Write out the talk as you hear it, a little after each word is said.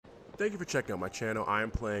thank you for checking out my channel. I am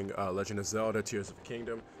playing Legend of Zelda Tears of the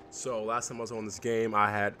Kingdom. So last time I was on this game, I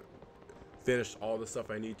had finished all the stuff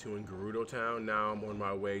I need to in Gerudo Town. Now I'm on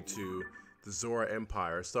my way to the Zora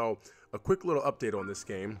Empire. So a quick little update on this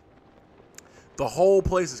game. The whole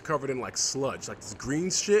place is covered in like sludge, like this green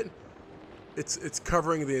shit. It's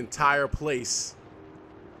covering the entire place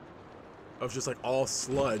of just like all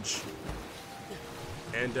sludge.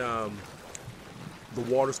 And the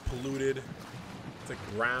water's polluted. It's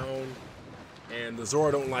like brown, and the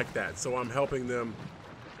Zora don't like that, so I'm helping them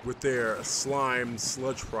with their slime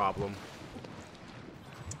sludge problem.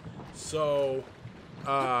 So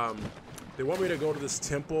they want me to go to this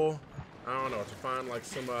temple, I don't know, to find like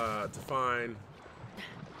some to find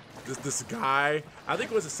this guy. I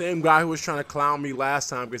think it was the same guy who was trying to clown me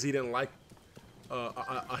last time because he didn't like a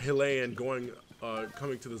Hylian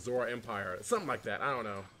coming to the Zora Empire, something like that. I don't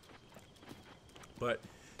know, but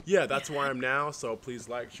yeah, that's where I am now. So please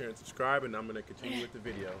like, share, and subscribe, and I'm gonna continue with the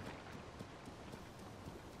video.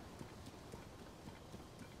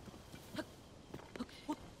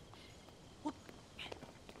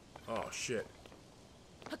 Oh shit!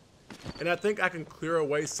 And I think I can clear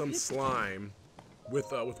away some slime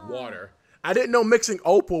with water. I didn't know mixing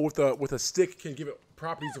opal with a stick can give it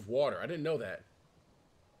properties of water. I didn't know that.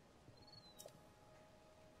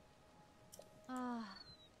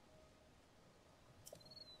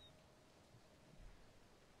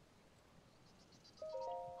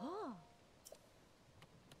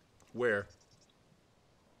 Where?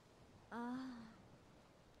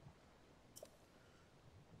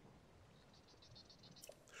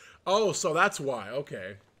 Oh, so that's why.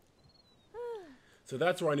 Okay. So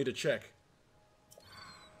that's where I need to check.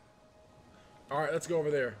 All right, let's go over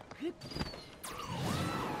there.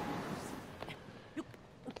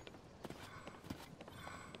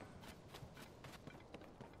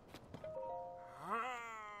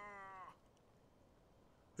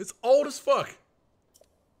 It's old as fuck.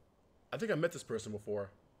 I think I met this person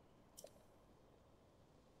before.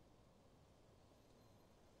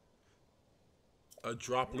 A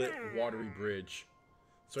droplet watery bridge.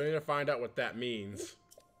 So I need to find out what that means.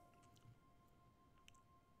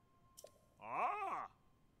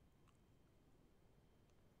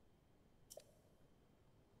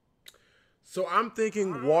 So I'm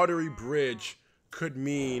thinking watery bridge could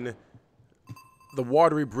mean, the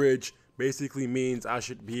watery bridge basically means I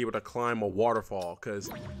should be able to climb a waterfall, because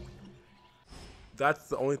that's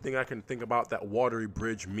the only thing I can think about that watery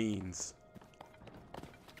bridge means.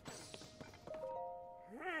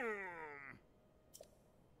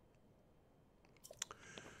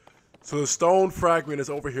 So the stone fragment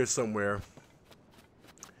is over here somewhere.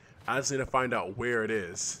 I just need to find out where it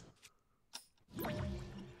is.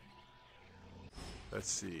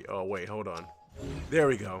 Let's see. Oh, wait, hold on. There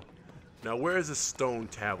we go. Now, where is this stone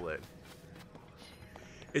tablet?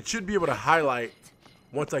 It should be able to highlight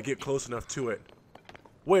once I get close enough to it.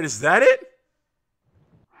 Wait, is that it?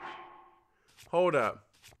 Hold up.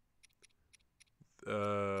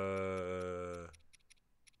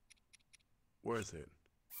 Where is it?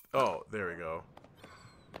 Oh, there we go.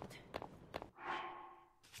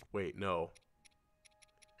 Wait, no.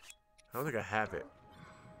 I don't think I have it.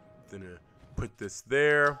 Then put this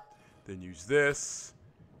there. Then use this.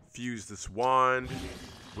 Fuse this wand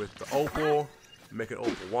with the opal. Make an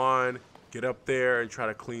opal wand. Get up there and try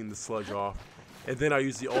to clean the sludge off. And then I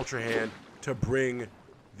use the Ultra Hand to bring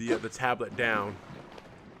the tablet down.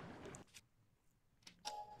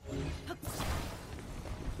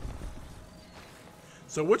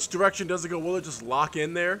 So which direction does it go? Will it just lock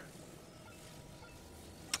in there?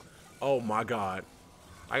 Oh my god.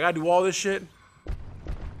 I gotta do all this shit?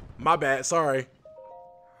 My bad, sorry.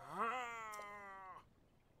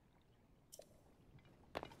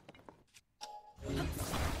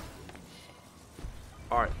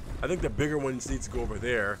 Alright, I think the bigger ones need to go over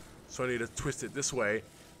there. So I need to twist it this way,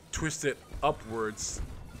 twist it upwards,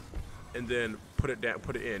 and then put it down,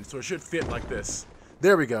 put it in. So it should fit like this.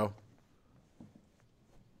 There we go.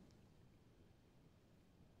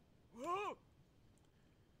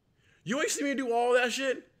 You ain't see me do all that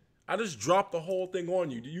shit? I just dropped the whole thing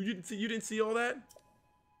on you. You didn't see all that?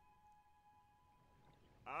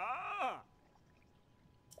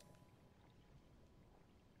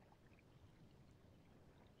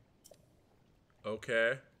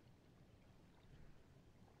 Okay.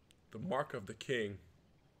 The mark of the king.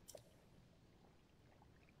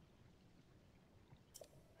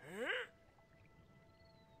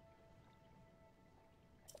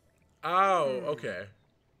 Oh, okay.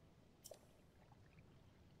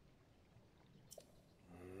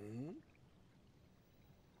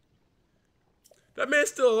 That man's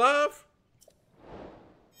still alive?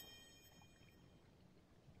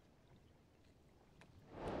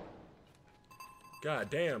 God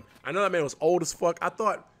damn. I know that man was old as fuck. I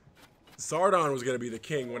thought Zardon was gonna be the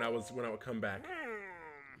king when I would come back.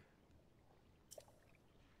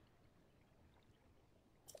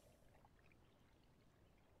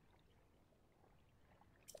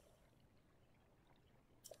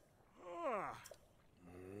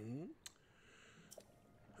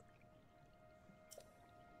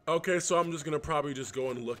 Okay, so I'm just gonna probably just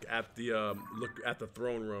go and look at the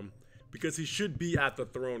throne room, because he should be at the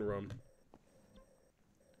throne room.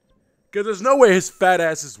 Because there's no way his fat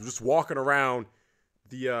ass is just walking around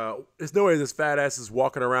there's no way this fat ass is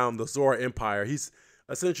walking around the Zora Empire. He's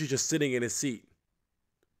essentially just sitting in his seat.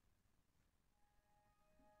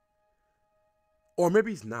 Or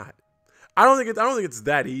maybe he's not. I don't think it's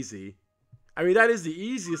that easy. I mean, that is the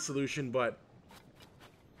easiest solution, but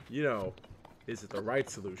you know, is it the right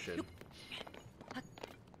solution?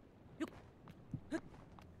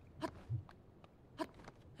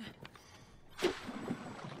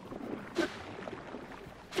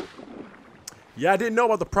 Yeah, I didn't know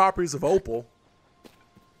about the properties of opal.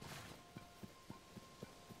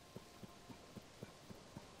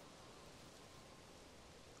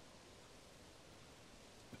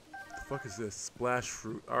 What the fuck is this? Splash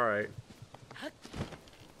fruit. Alright.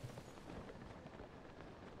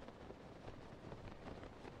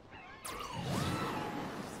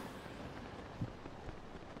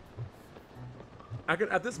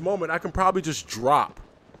 At this moment, I can probably just drop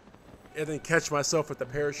and then catch myself with the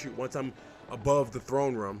parachute once I'm above the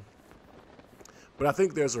throne room. But I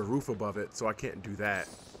think there's a roof above it, so I can't do that.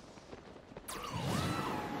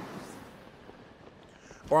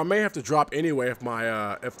 Or I may have to drop anyway if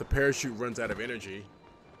my if the parachute runs out of energy.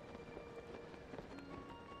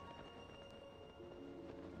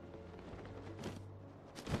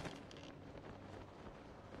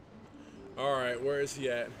 All right, where is he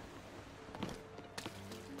at?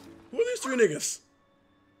 Who are these three niggas?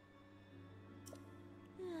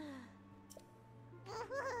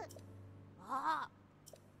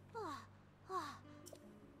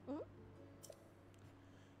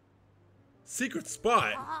 Secret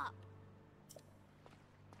spot?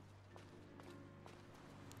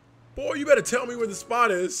 Boy, you better tell me where the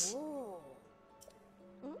spot is.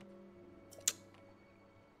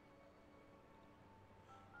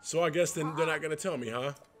 So I guess then they're not gonna tell me,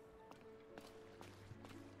 huh?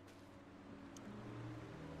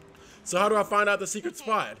 So how do I find out the secret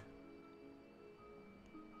spot?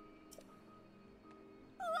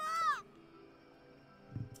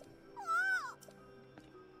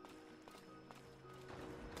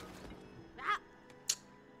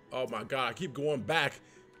 Oh my god, I keep going back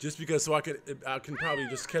just because so I can probably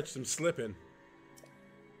just catch them slipping.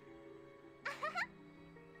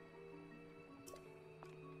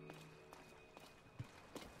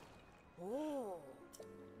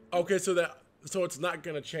 Okay, so it's not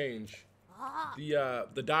gonna change.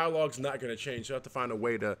 The dialogue's not gonna change. So I have to find a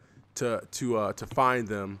way to find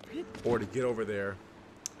them or to get over there.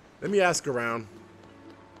 Let me ask around.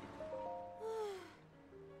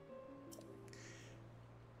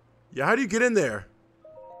 Yeah, how do you get in there?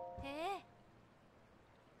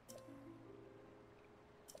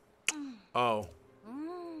 Oh.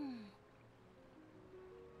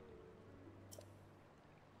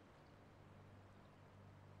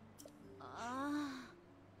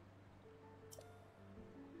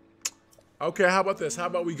 Okay, how about this? How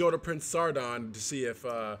about we go to Prince Sardon to see if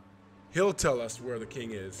he'll tell us where the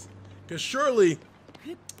king is? Because surely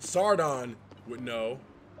Sardon would know.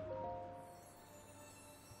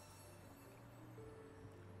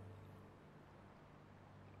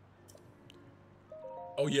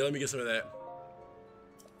 Oh yeah, let me get some of that.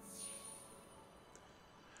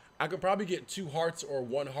 I could probably get 2 hearts or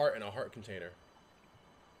 1 heart in a heart container.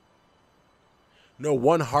 No,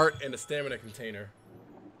 1 heart and a stamina container.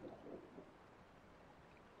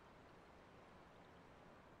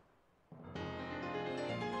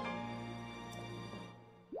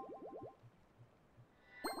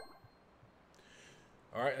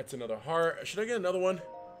 Alright, that's another heart. Should I get another one?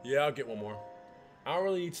 Yeah, I'll get 1 more. I don't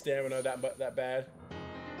really need stamina that bad.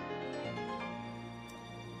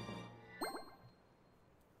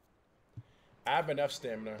 I have enough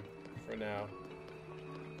stamina for now.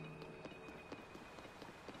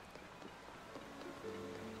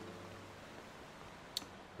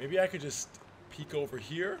 Maybe I could just peek over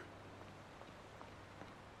here?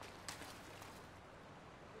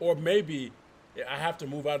 Or maybe I have to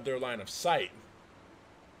move out of their line of sight.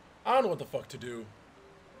 I don't know what the fuck to do.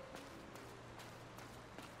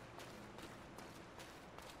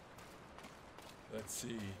 Let's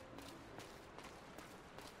see.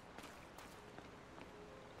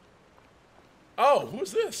 Oh,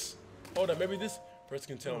 who's this? Hold on, maybe Person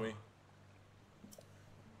can tell me.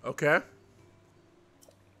 Okay.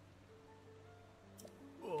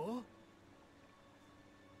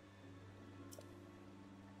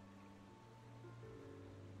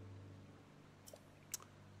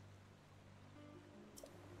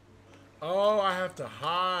 Oh, I have to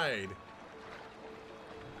hide.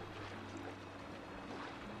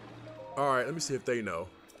 Alright, let me see if they know.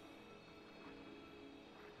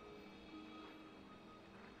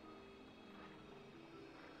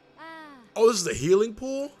 Oh, this is the healing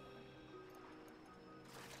pool?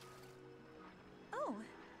 Oh.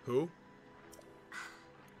 Who?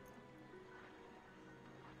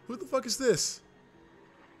 Who the fuck is this?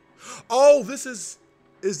 Oh, this is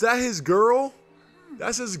that his girl?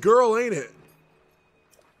 That's his girl, ain't it?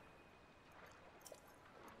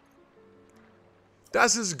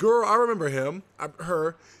 That's his girl. I remember him.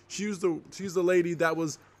 Her. She's the lady that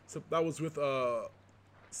was with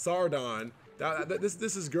Sardon. This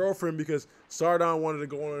is his girlfriend because Sardon wanted to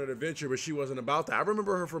go on an adventure, but she wasn't about that. I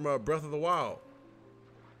remember her from Breath of the Wild.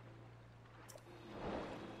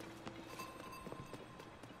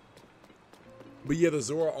 But yeah, the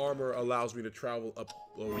Zora armor allows me to travel up.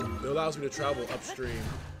 It allows me to travel upstream.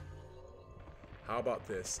 How about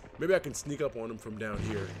this? Maybe I can sneak up on him from down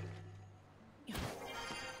here.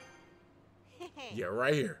 Yeah,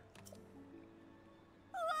 right here.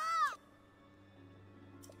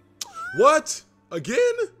 What?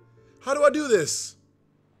 Again? How do I do this?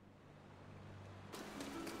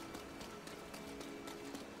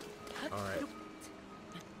 Alright.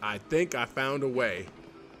 I think I found a way.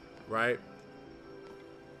 Right?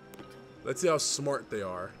 Let's see how smart they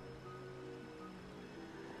are.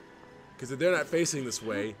 Because they're not facing this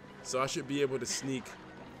way, so I should be able to sneak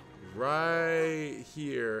right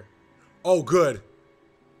here. Oh, good.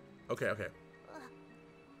 Okay, okay.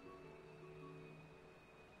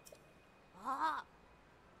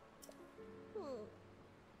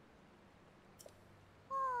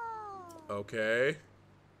 Okay.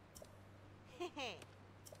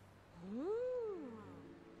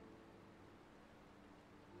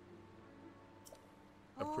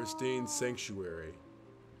 A pristine sanctuary.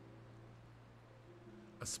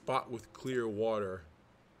 A spot with clear water.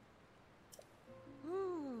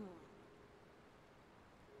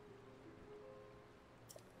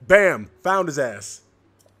 Bam! Found his ass.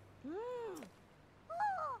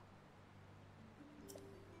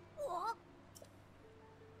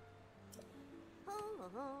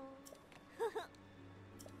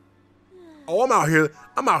 Oh, I'm out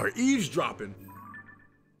here eavesdropping.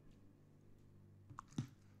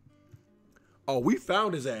 Oh, we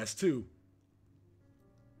found his ass too.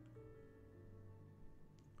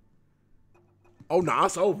 Oh, nah,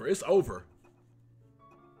 it's over. It's over.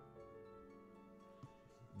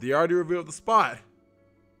 They already revealed the spot.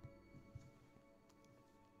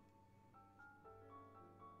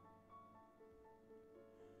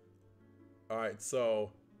 Alright,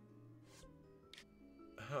 so.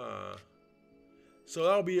 So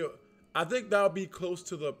that'll be. I think that'll be close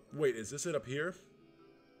to the. Wait, is this it up here?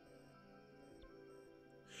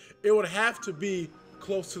 It would have to be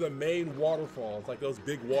close to the main waterfalls, like those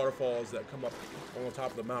big waterfalls that come up on the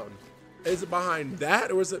top of the mountain. Is it behind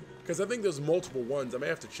that, or is it? Because I think there's multiple ones. I may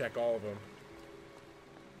have to check all of them.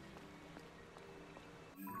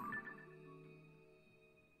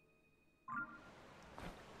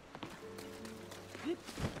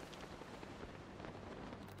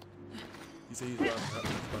 He said he's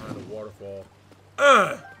behind a waterfall.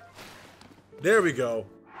 There we go.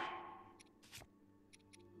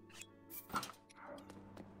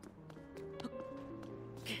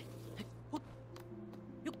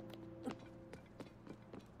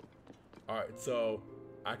 Alright, so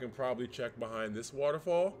I can probably check behind this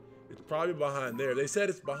waterfall. It's probably behind there. They said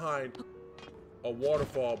it's behind a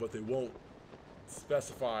waterfall, but they won't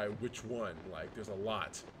specify which one. Like, there's a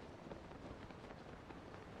lot.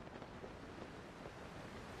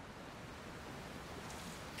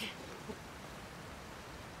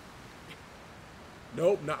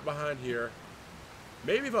 Nope, not behind here.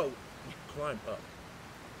 Maybe if I climb up.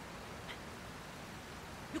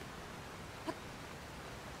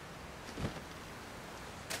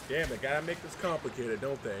 Damn, they gotta make this complicated,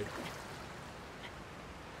 don't they?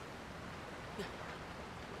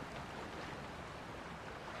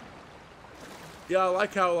 Yeah, I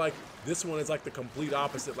like how, like, this one is like the complete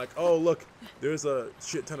opposite. Like, oh, look, there's a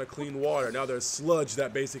shit ton of clean water. Now there's sludge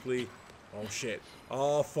that basically, oh shit,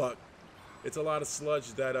 oh fuck. It's a lot of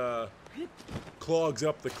sludge that clogs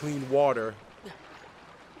up the clean water.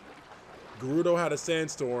 Gerudo had a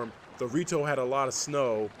sandstorm. The Rito had a lot of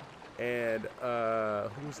snow. And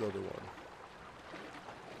who's the other one?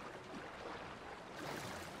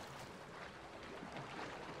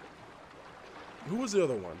 Who was the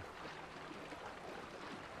other one?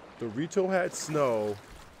 The Rito had snow.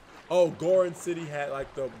 Oh, Goron City had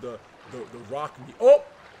like the rock meat. Oh!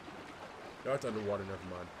 That's underwater, never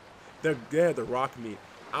mind. They had the rock meat.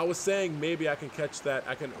 I was saying maybe I can catch that.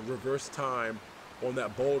 I can reverse time on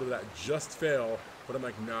that boulder that just fell. But I'm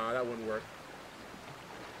like, nah, that wouldn't work.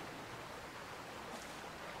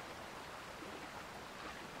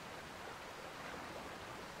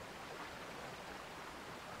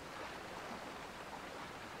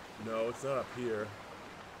 No, it's not up here.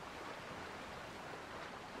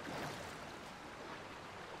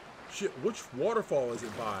 Shit, which waterfall is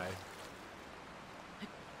it by?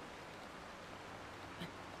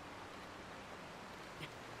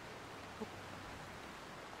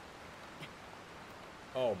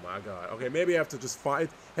 Oh my god. Okay, maybe I have to just find...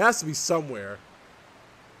 It has to be somewhere.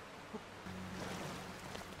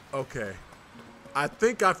 Okay. I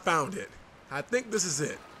think I found it. I think this is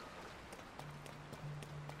it.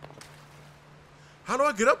 How do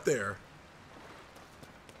I get up there?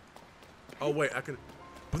 Oh wait, I can...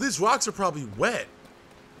 But these rocks are probably wet.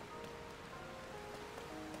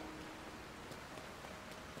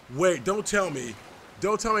 Wait, don't tell me.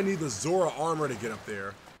 Don't tell me I need the Zora armor to get up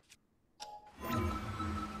there.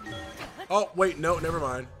 Oh, wait, no, never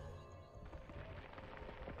mind.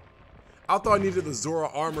 I thought I needed the Zora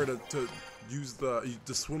armor to use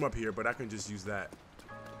to swim up here, but I can just use that.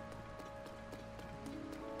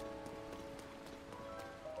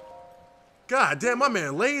 God damn, my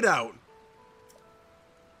man laid out.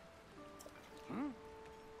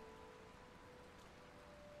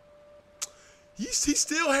 He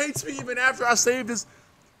still hates me even after I saved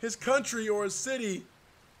his country or his city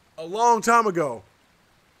a long time ago.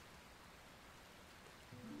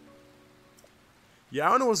 Yeah,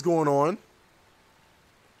 I don't know what's going on.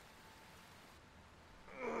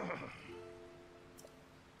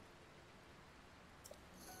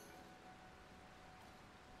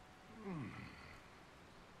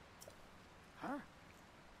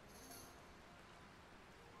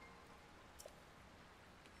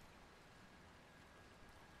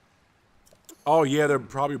 Oh yeah, they're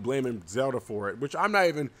probably blaming Zelda for it, which I'm not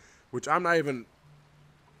even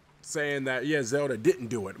saying that. Yeah, Zelda didn't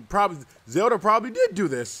do it. Zelda probably did do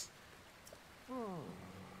this.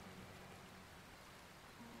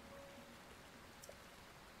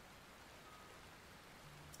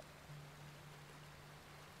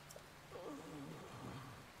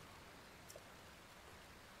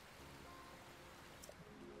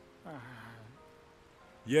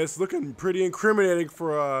 Yeah, it's looking pretty incriminating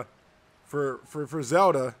for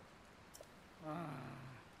Zelda.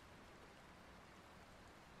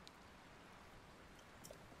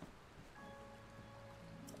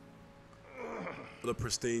 The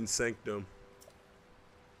pristine sanctum.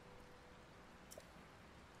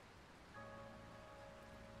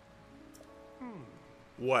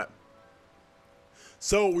 What?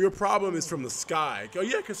 So your problem is from the sky. Oh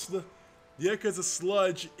yeah, because the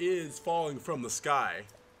sludge is falling from the sky.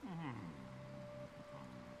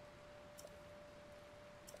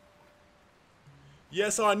 Yeah,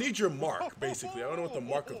 so I need your mark, basically. I don't know what the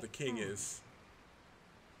mark of the king is.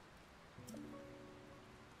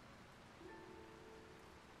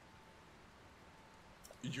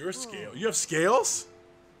 Your scale? You have scales?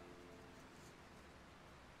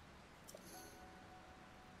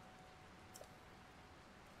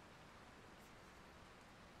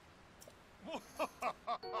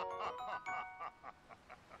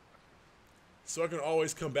 So I can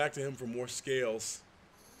always come back to him for more scales.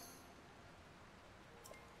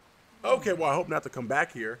 Okay, well, I hope not to come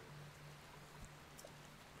back here.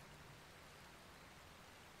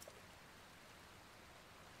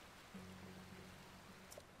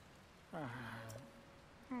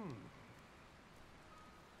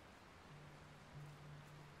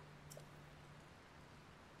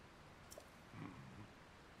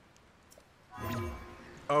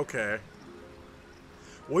 Okay.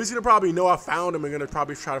 Well, he's gonna probably know I found him and gonna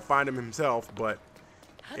probably try to find him himself, but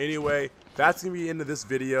anyway, that's gonna be the end of this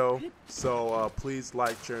video. So please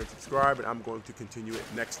like, share, and subscribe, and I'm going to continue it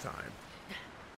next time.